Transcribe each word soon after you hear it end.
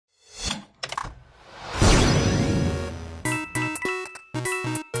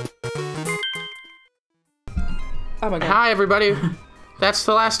Oh my god. Hi, everybody. That's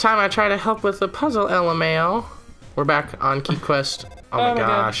the last time I try to help with the puzzle, LMAO. We're back on KeyQuest. Oh my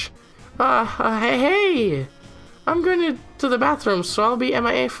gosh. Hey. I'm going to the bathroom, so I'll be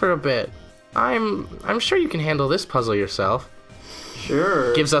MIA for a bit. I'm sure you can handle this puzzle yourself.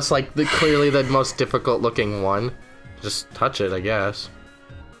 Sure. Gives us, like, clearly the most difficult looking one. Just touch it, I guess.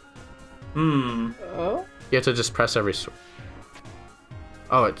 Oh? You have to just press every...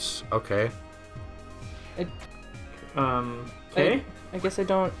 Oh, it's... Okay. Okay. I guess I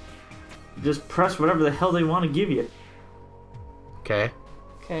don't... Just press whatever the hell they want to give you. Okay.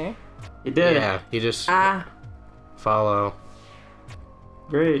 Okay. You did. Yeah, you just... Follow.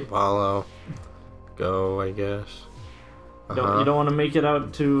 Great. Follow. Go, I guess. You don't want to make it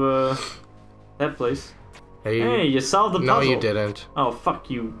out to that place. Hey, you solved the puzzle. No, you didn't. Oh, fuck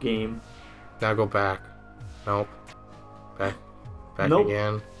you, game. Now go back. Nope. Back Nope.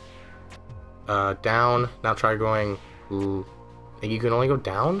 again. Down. Now try going... Ooh. You can only go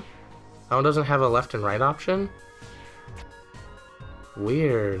down? Oh, it doesn't have a left and right option?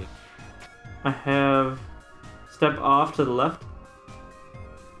 Weird. I have... Step off to the left.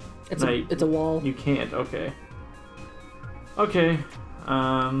 It's a wall. You can't, okay. Okay.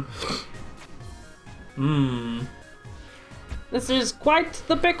 This is quite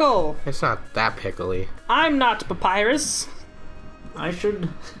the pickle. It's not that pickly. I'm not Papyrus. I should...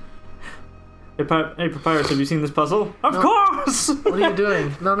 Hey, Papyrus, have you seen this puzzle? Of course! What are you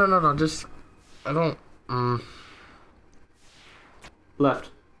doing? No, just... I don't... Left.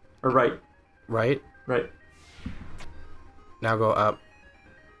 Or right. Right? Right. Now go up.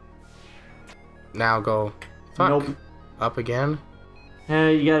 Now go... Fuck. Nope. Up again?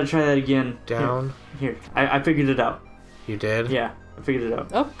 You gotta try that again. Down? Here. I figured it out. You did? Yeah, I figured it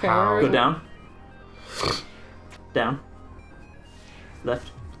out. Okay. How? Go down. Down.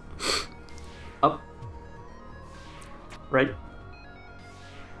 Left. Up. Right.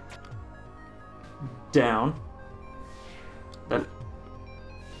 Down. Left.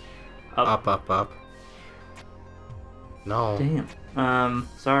 Up. Up. No. Damn.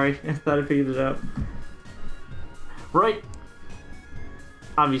 Sorry. I thought I figured it out. Right.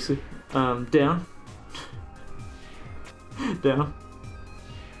 Obviously. Down. Down.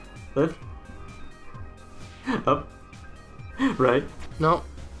 Left. Up. Right. No.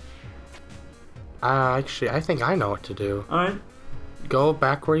 Actually, I think I know what to do. Alright. Go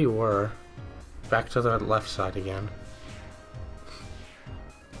back where you were. Back to the left side again.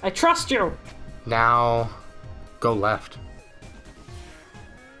 I trust you. Now, go left.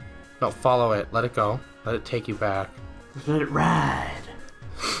 No, follow it. Let it go. Let it take you back. Just let it ride.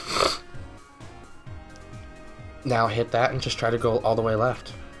 Now hit that and just try to go all the way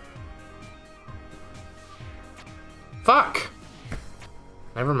left. Fuck!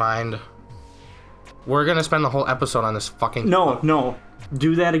 Never mind. We're gonna spend the whole episode on this fucking... No.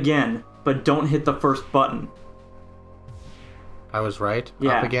 Do that again, but don't hit the first button. I was right.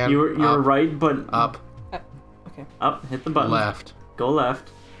 Yeah, Up again. you were right, but... Up. Okay. Up, hit the button. Left. Go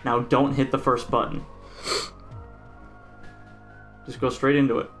left. Now don't hit the first button. Just go straight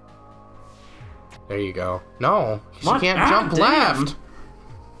into it. There you go. No, 'cause you What? can't Ah, jump damn. left.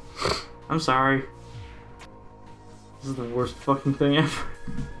 I'm sorry. This is the worst fucking thing ever.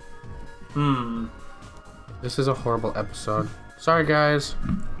 This is a horrible episode. Sorry, guys.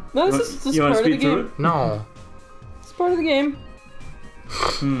 No, this is You want part to of the speed through game. it? No. It's part of the game.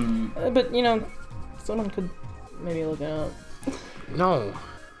 But, you know, someone could maybe look it up. No.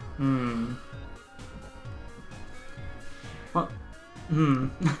 What?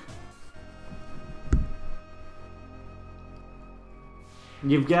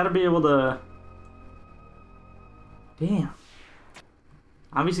 You've got to be able to... Damn.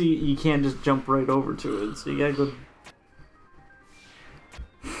 Obviously, you can't just jump right over to it, so you gotta go...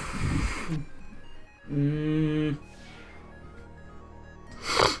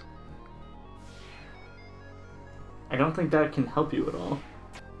 I don't think that can help you at all.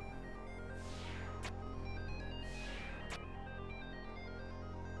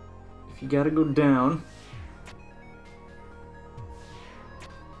 If you gotta go down...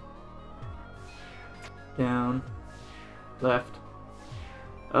 Down. Left.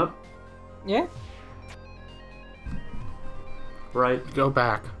 Up. Yeah? Right. Go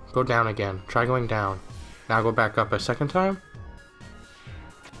back. Go down again. Try going down. Now go back up a second time.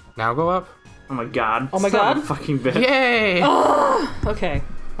 Now go up. Oh my god. Oh my Son of god. a fucking bitch. Yay! Okay.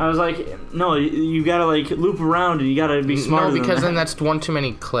 I was like, no, you gotta like loop around and you gotta be smarter No, because than then that's one too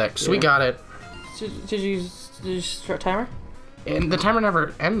many clicks. We Yeah. got it. Did you start timer? And the timer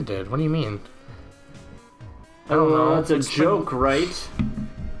never ended. What do you mean? I don't know. That's a It's joke, right?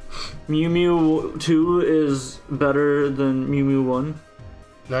 Mew Mew 2 is better than Mew Mew 1.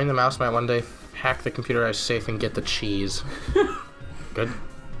 Knowing the mouse might one day hack the computerized safe and get the cheese. Good.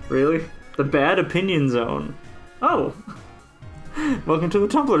 Really? The bad opinion zone. Oh. Welcome to the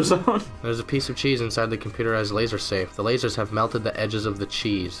Tumblr zone. There's a piece of cheese inside the computerized laser safe. The lasers have melted the edges of the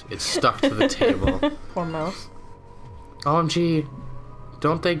cheese. It's stuck to the table. Poor mouse. OMG.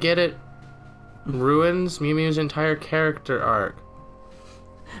 Don't they get it? Ruins Mew Mew's entire character arc.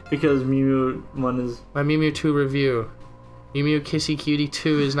 Because Mew Mew 1 is... My Mew Mew 2 review. Mew Mew Kissy Cutie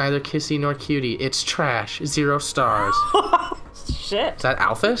 2 is neither kissy nor cutie. It's trash. 0 stars. Shit. Is that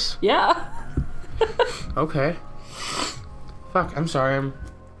Alphys? Yeah. Okay. Fuck, I'm sorry.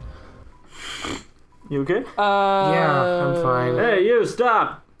 You okay? Yeah, I'm fine. Hey, you,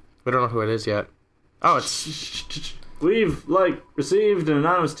 stop! We don't know who it is yet. Oh, it's... We've, received an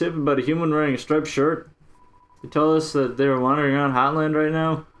anonymous tip about a human wearing a striped shirt. They told us that they were wandering around Hotland right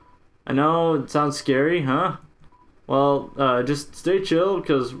now. I know, it sounds scary, huh? Well, just stay chill,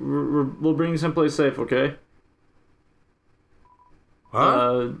 because we'll bring you someplace safe, okay?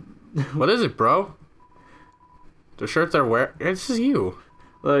 Huh? What is it, bro? The shirt they're wearing... This is you.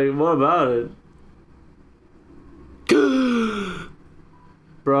 What about it?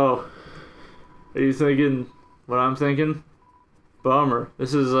 Bro, are you thinking what I'm thinking? Bummer.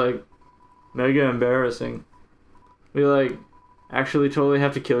 This is, mega embarrassing. We, actually totally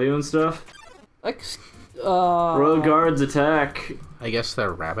have to kill you and stuff? Royal Guards attack. I guess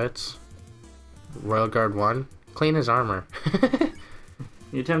they're rabbits. Royal Guard 1. Clean his armor.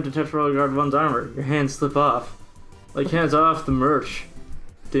 You attempt to touch Royal Guard 1's armor. Your hands slip off. Hands off the merch.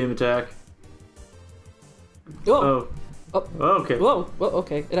 Team attack. Whoa. Oh, okay. Whoa. Whoa.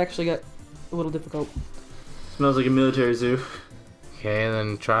 Okay. It actually got a little difficult. Smells like a military zoo. Okay,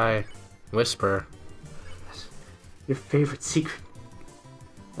 then try Whisper. Your favorite secret.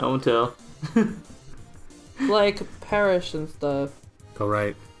 I won't tell. Perish and stuff. Go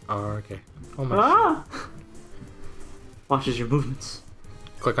right. Oh, okay. Oh my Ah! Watches your movements.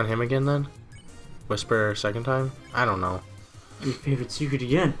 shit. Click on him again then? Whisper second time? I don't know. Your favorite secret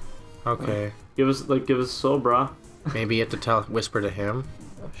again. Okay. Give us a soul, brah. Maybe you have to tell Whisper to him.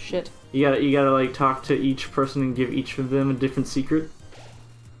 Oh shit. You gotta talk to each person and give each of them a different secret.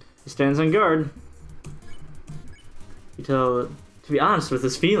 He stands on guard. You tell to be honest with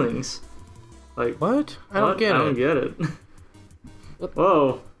his feelings. What? I don't get it. I don't get it.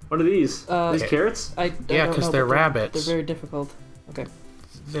 Whoa! What are these? These carrots? I Yeah, don't 'cause know, they're but rabbits. They're very difficult. Okay.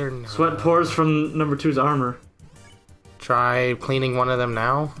 They're not. Sweat pours from number 2's armor. Try cleaning one of them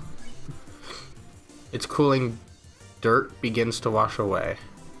now. It's cooling. Dirt begins to wash away.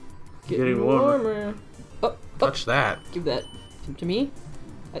 Getting warmer. Oh, Touch that. give that to me.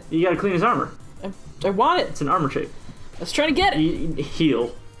 You gotta clean his armor. I want it. It's an armor shape. I was trying to get it.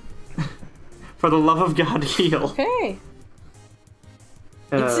 Heal. For the love of God, heal. Okay.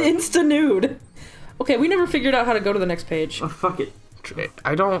 It's insta nude. Okay, we never figured out how to go to the next page. Oh, fuck it.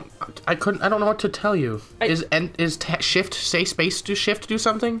 I don't know what to tell you. Is shift say space do shift do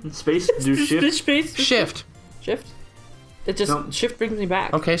something? Space do shift. Shift. Shift. It just No. shift brings me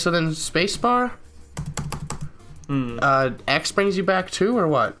back. Okay, so then space bar. X brings you back too, or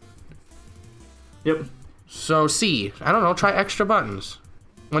what? Yep. So C. I don't know. Try extra buttons.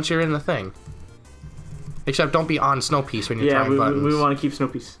 Once you're in the thing. Except don't be on Snow Piece when you're trying buttons. we want to keep Snow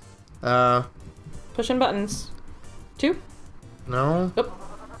Piece. Pushing buttons. 2. No. Nope.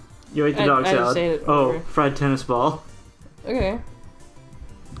 You ate the I dog just salad. ate it, Oh, whatever. fried tennis ball. Okay.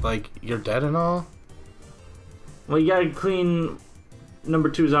 Like you're dead and all. Well, you gotta clean number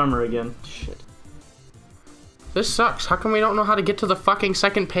 2's armor again. Shit. This sucks. How come we don't know how to get to the fucking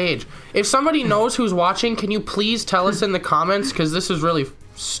second page? If somebody knows who's watching, can you please tell us in the comments? Because this is really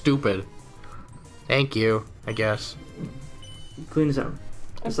stupid. Thank you, I guess. Clean his armor.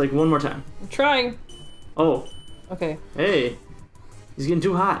 Just one more time. I'm trying. Oh, Okay. hey. He's getting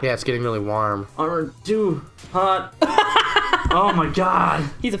too hot. Yeah, it's getting really warm. Armor too hot. Oh my god.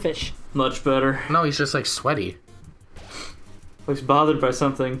 He's a fish. Much better. No, he's just like sweaty. Looks bothered by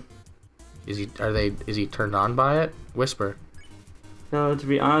something. Is he turned on by it? Whisper. No, to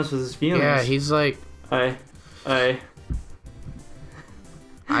be honest with his feelings. Yeah, he's like... I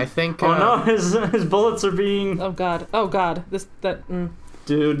think... Oh no, his bullets are being... Oh god. Oh god.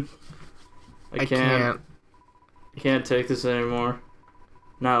 Dude. I can't. I can't take this anymore.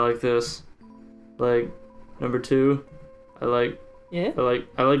 Not like this. Number 2. Yeah? I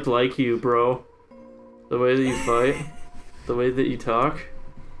like you, bro. The way that you fight. The way that you talk.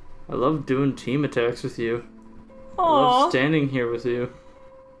 I love doing team attacks with you. I love Aww. standing here with you.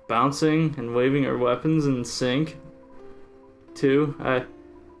 Bouncing and waving our weapons in sync. 2.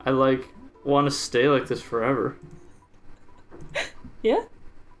 I like want to stay like this forever. Yeah?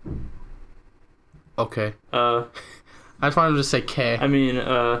 Okay. I just wanted to say K. I mean,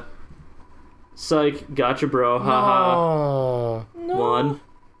 psych, gotcha, bro. Haha. Oh. No. 1.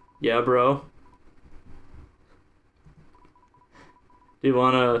 Yeah, bro. Do you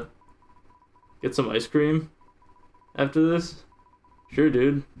want to get some ice cream after this? Sure,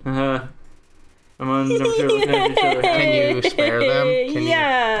 dude. Haha. I'm on number 2 looking at each other. Can you spare them? Can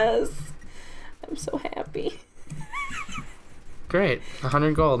Yes. I'm so happy. Great.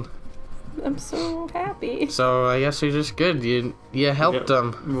 100 gold. I'm so happy. So I guess you're just good. You helped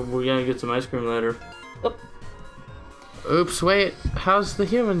them. We're gonna get some ice cream later. Oh, Oops, wait. How's the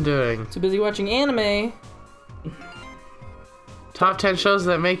human doing? too busy watching anime. Top 10 shows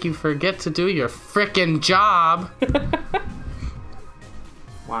that make you forget to do your frickin' job.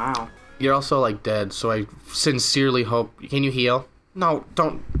 Wow. You're also like dead, so I sincerely hope. Can you heal? No,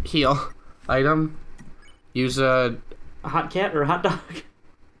 don't heal. Item. Use a hot cat or a hot dog?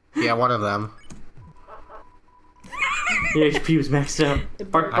 Yeah, one of them. The HP was maxed out.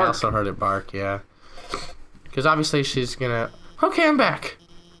 Bark, bark. I also heard it bark, yeah. Because obviously she's gonna... Okay, I'm back.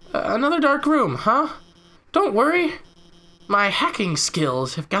 Another dark room, huh? Don't worry. My hacking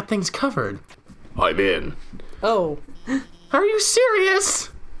skills have got things covered. I'm in. Oh. Are you serious?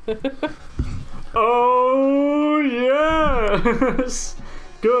 Oh, yes!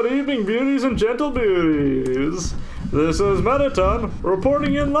 Good evening, beauties and gentle beauties. This is Metaton,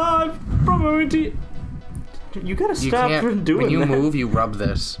 reporting in live from OET. You gotta stop doing that. When you move, you rub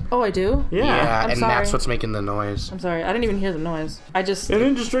this. Oh, I do? Yeah. And sorry. that's what's making the noise. I'm sorry. I didn't even hear the noise. I just... An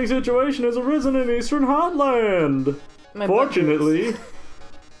interesting situation has arisen in Eastern Hotland. My Fortunately,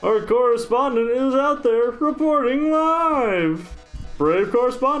 our correspondent is out there reporting live. Brave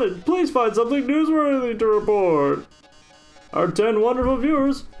correspondent, please find something newsworthy to report. Our 10 wonderful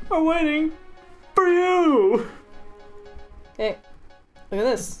viewers are waiting for you. Hey, look at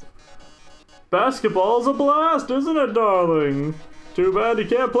this. Basketball's a blast, isn't it, darling? Too bad you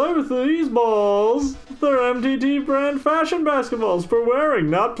can't play with these balls. They're MTT brand fashion basketballs for wearing,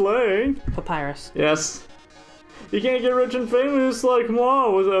 not playing. Papyrus. Yes. You can't get rich and famous like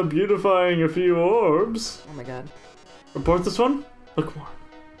moi without beautifying a few orbs. Oh my god. Report this one? Look more.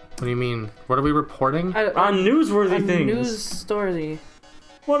 What do you mean? What are we reporting? On newsworthy things. News story.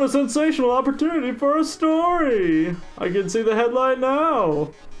 What a sensational opportunity for a story. I can see the headline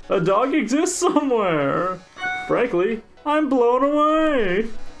now. A dog exists somewhere. Frankly, I'm blown away.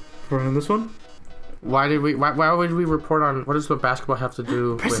 Report this one? Why would we report on... What does the basketball have to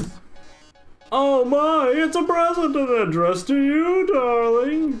do with... Oh my, it's a present and addressed to you,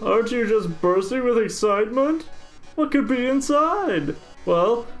 darling. Aren't you just bursting with excitement? What could be inside?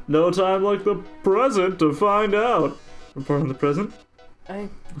 Well, no time like the present to find out. Report on the present?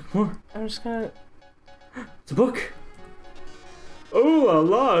 Look more. I'm just gonna... It's a book. Oh la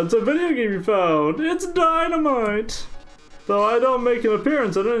la, it's a video game you found. It's dynamite. Though I don't make an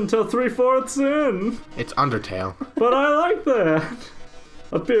appearance in it until 3/4 in. It's Undertale. But I like that.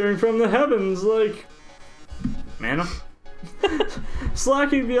 Appearing from the heavens like... Mana?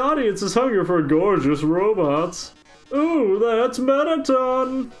 Slacking the audience's hunger for gorgeous robots. Ooh, that's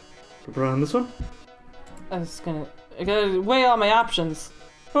Metaton. Report on this one? I gotta weigh all my options.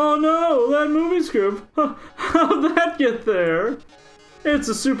 Oh no, that movie script. How'd that get there? It's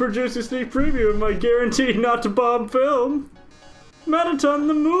a super juicy sneak preview of my guaranteed not to bomb film. Metaton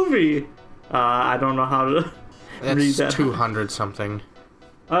the movie. I don't know how to read that. It's 200 something.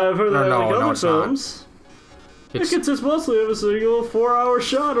 I've heard that like other it's films. Not. It consists mostly of a single 4-hour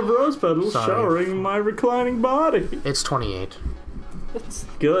shot of rose petals Sorry. showering my reclining body. It's 28. It's...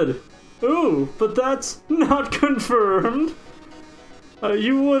 Good. Ooh, but that's not confirmed.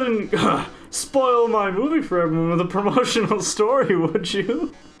 You wouldn't spoil my movie for everyone with a promotional story, would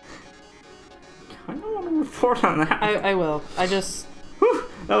you? I don't want to report on that. I will. I just... Whew,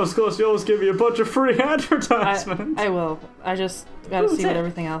 that was close. You almost gave me a bunch of free advertisements. I will. I just gotta see what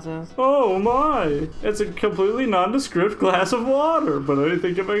everything else is. Oh my! It's a completely nondescript glass of water, but I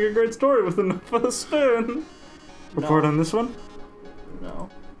think you make a great story with enough of a spin. Report on this one? No.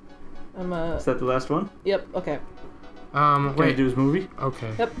 Is that the last one? Yep, okay. Can I do his movie?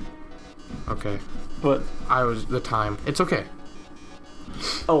 Okay. Yep. Okay. What? The time. It's okay.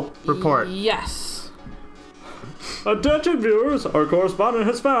 Oh. Report. Yes. Attention viewers, our correspondent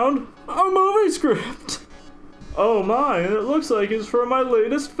has found a movie script. Oh my, and it looks like it's for my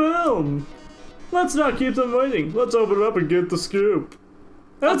latest film. Let's not keep them waiting. Let's open it up and get the scoop.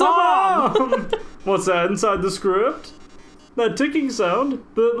 It's a bomb! What's that inside the script? That ticking sound?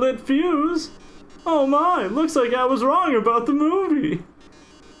 The lit fuse? Oh my, looks like I was wrong about the movie.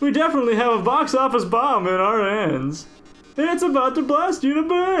 We definitely have a box office bomb in our hands. It's about to blast you to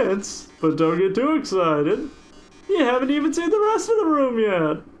bits. But don't get too excited. You haven't even seen the rest of the room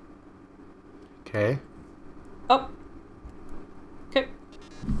yet. Okay. Oh. Okay.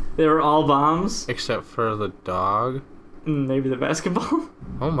 They were all bombs. Except for the dog. Maybe the basketball.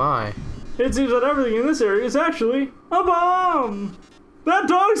 Oh my. It seems that everything in this area is actually a bomb. That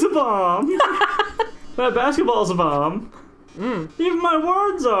dog's a bomb. That basketball's a bomb. Even my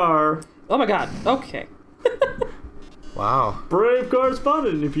words are. Oh my god. Okay. Wow. Brave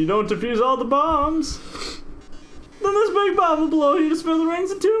correspondent, if you don't defuse all the bombs, then this big bomb will blow you to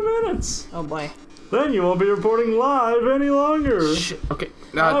smithereens in 2 minutes. Oh boy. Then you won't be reporting live any longer. Shit. Okay.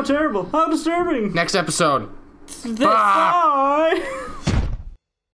 How terrible. How disturbing. Next episode. This. Bye.